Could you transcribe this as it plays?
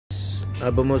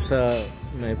Abu Musa,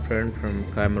 my friend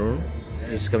from Cameroon,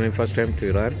 is coming first time to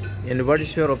Iran. And what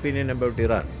is your opinion about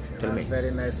Iran? Tell me.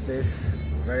 Very nice place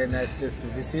to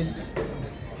visit.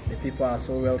 The people are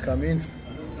so welcoming,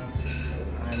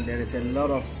 and there is a lot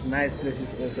of nice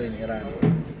places also in Iran.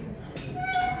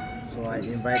 So I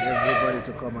invite everybody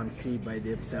to come and see by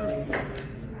themselves.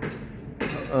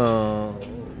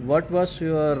 What was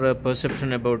your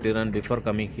perception about Iran before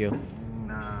coming here?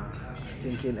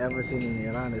 Thinking everything in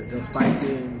Iran is just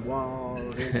fighting, war,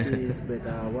 races, but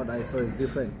what I saw is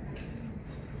different.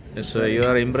 So you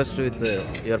are impressed with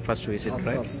your first visit, right?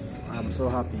 Of course, I'm so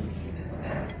happy,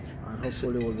 and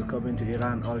hopefully we'll be coming to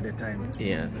Iran all the time.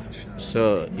 Yeah.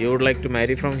 So you would like to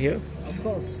marry from here? Of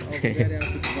course, I'll be very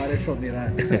happy to marry from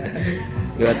Iran.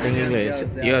 You are thinking like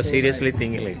you are so seriously nice.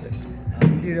 thinking like that.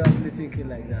 I'm seriously thinking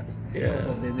like that because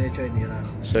of the nature in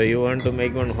Iran. So you want to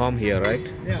make one home here, right?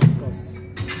 Yeah, of course.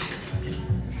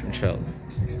 Inshallah.